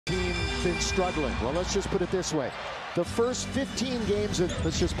been struggling. Well, let's just put it this way. The first 15 games,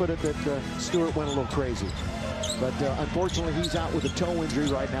 let's just put it that Stewart went a little crazy. But unfortunately, he's out with a toe injury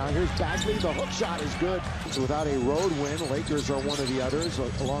right now. Here's Bagley. The hook shot is good. So without a road win, Lakers are one of the others,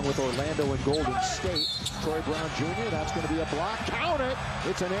 along with Orlando and Golden State. Troy Brown Jr., that's going to be a block. Count it.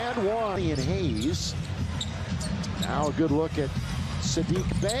 It's an and one. Ian Hayes. Now a good look at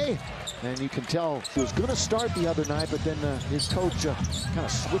Sadiq Bey. And you can tell he was going to start the other night, but then his coach kind of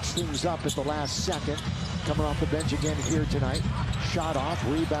switched things up at the last second. Coming off the bench again here tonight. Shot off,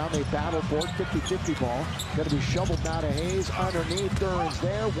 rebound, they battle for it, 50-50 ball. Got to be shoveled now to Hayes, underneath, Duran's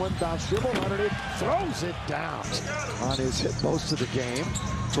there, one bounce dribble, underneath, throws it down on his hit most of the game.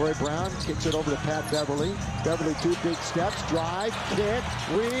 Troy Brown kicks it over to Pat Beverly. Beverly, two big steps, drive, kick,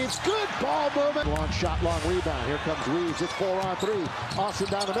 Reeves, good ball movement. Long shot, long rebound, here comes Reeves, it's 4-on-3. Austin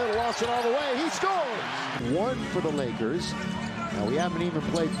down the middle, Austin all the way, he scores! One for the Lakers. Now, we haven't even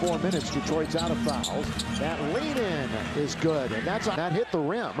played 4 minutes. Detroit's out of fouls. That lean-in is good, and that hit the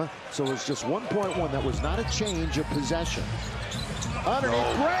rim, so it's just 1.1. That was not a change of possession.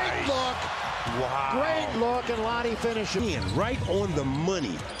 Underneath, great look! Wow. Great look, and Lottie finishes. Right on the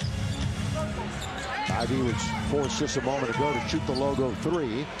money. Ivy was forced just a moment ago to shoot the logo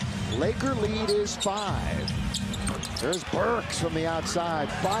 3. Laker lead is 5. There's Burks from the outside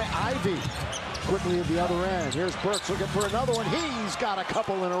by Ivy. Quickly at the other end. Here's Burks looking for another one. He's got a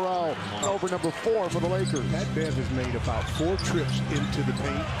couple in a row. Over number 4 for the Lakers. Pat Bev has made about 4 trips into the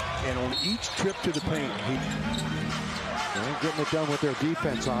paint, and on each trip to the paint, they ain't getting it done with their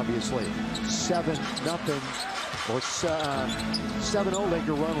defense, obviously. 7-0 or 7-0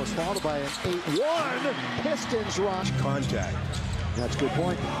 Laker run was followed by an 8-1 Pistons run. Contact. That's a good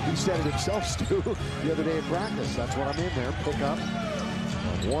point. He said it himself, Stu, the other day in practice. That's what I'm in there. Pick up.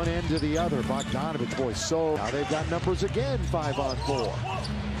 One end to the other. Bogdanovich, boy, so now they've got numbers again, 5-on-4.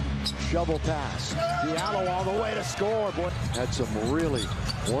 Shovel pass. Diallo all the way to score. Boy, had some really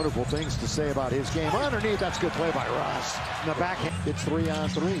wonderful things to say about his game. Underneath, that's good play by Russ. In the backhand, it's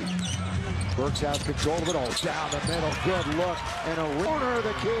 3-on-3. Burks has control of it all. Down the middle, good look. And a corner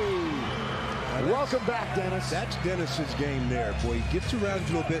the key. Welcome back, Dennis. That's Dennis's game there. Boy, he gets around a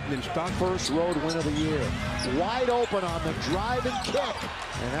little bit and then stops. First road win of the year. Wide open on the drive and kick.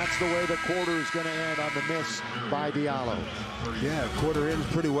 And that's the way the quarter is going to end, on the miss by Diallo. Yeah, quarter ends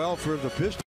pretty well for the Pistons.